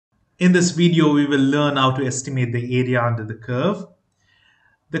In this video, we will learn how to estimate the area under the curve.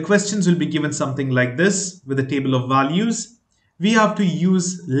 The questions will be given something like this with a table of values. We have to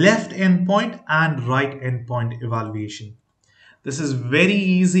use left endpoint and right endpoint evaluation. This is very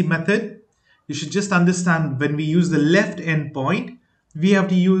easy method. You should just understand when we use the left endpoint, we have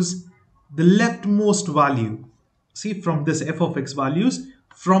to use the leftmost value. See, from this f of x values,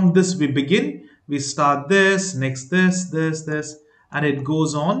 from this we begin. We start this, next this, and it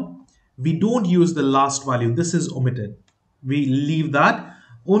goes on. We don't use the last value. This is omitted. We leave that.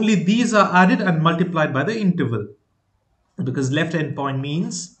 Only these are added and multiplied by the interval. Because left endpoint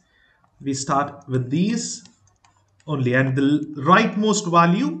means we start with these only, and the rightmost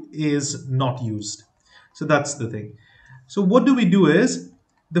value is not used. So that's the thing. So what do we do is,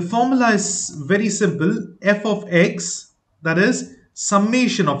 the formula is very simple. F of x, that is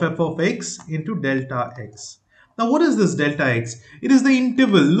summation of f of x into delta x. Now what is this delta x? It is the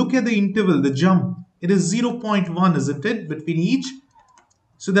interval. Look at the interval, the jump. It is 0.1, isn't it, between each?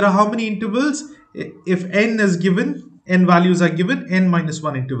 So there are how many intervals? If n is given, n values are given, n minus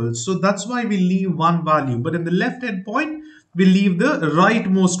 1 intervals. So that's why we leave one value. But in the left hand point, we leave the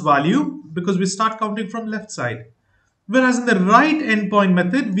rightmost value because we start counting from left side. Whereas in the right endpoint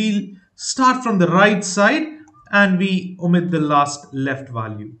method, we start from the right side and we omit the last left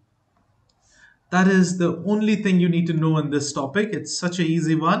value. That is the only thing you need to know in this topic. It's such an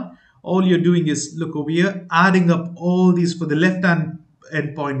easy one. All you're doing is, look over here, adding up all these for the left hand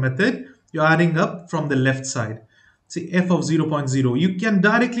endpoint method. You're adding up from the left side. See, f of 0.0. You can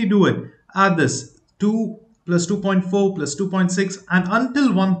directly do it. Add this 2 plus 2.4 plus 2.6 and until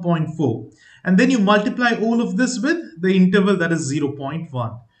 1.4. And then you multiply all of this with the interval that is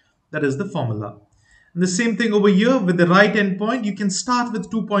 0.1. That is the formula. And the same thing over here with the right endpoint. You can start with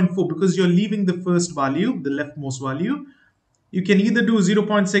 2.4 because you're leaving the first value, the leftmost value. You can either do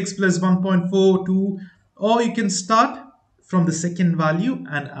 0.6 plus 1.4, 2, or you can start from the second value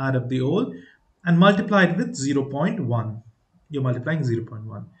and add up the whole and multiply it with 0.1. You're multiplying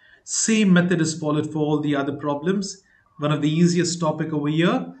 0.1. Same method is followed for all the other problems. One of the easiest topic over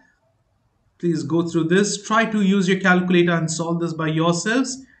here. Please go through this. Try to use your calculator and solve this by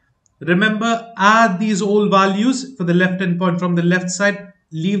yourselves. Remember, add these whole values for the left endpoint from the left side.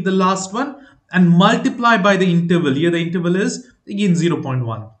 Leave the last one and multiply by the interval. Here the interval is again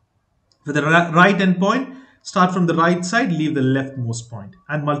 0.1. For the right endpoint, start from the right side, leave the leftmost point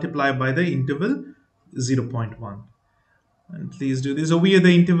and multiply by the interval 0.1. And please do this. Over here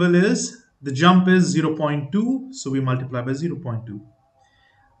the interval is, the jump is 0.2, so we multiply by 0.2.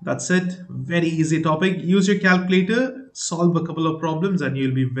 That's it. Very easy topic. Use your calculator, solve a couple of problems and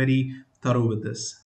you'll be very thorough with this.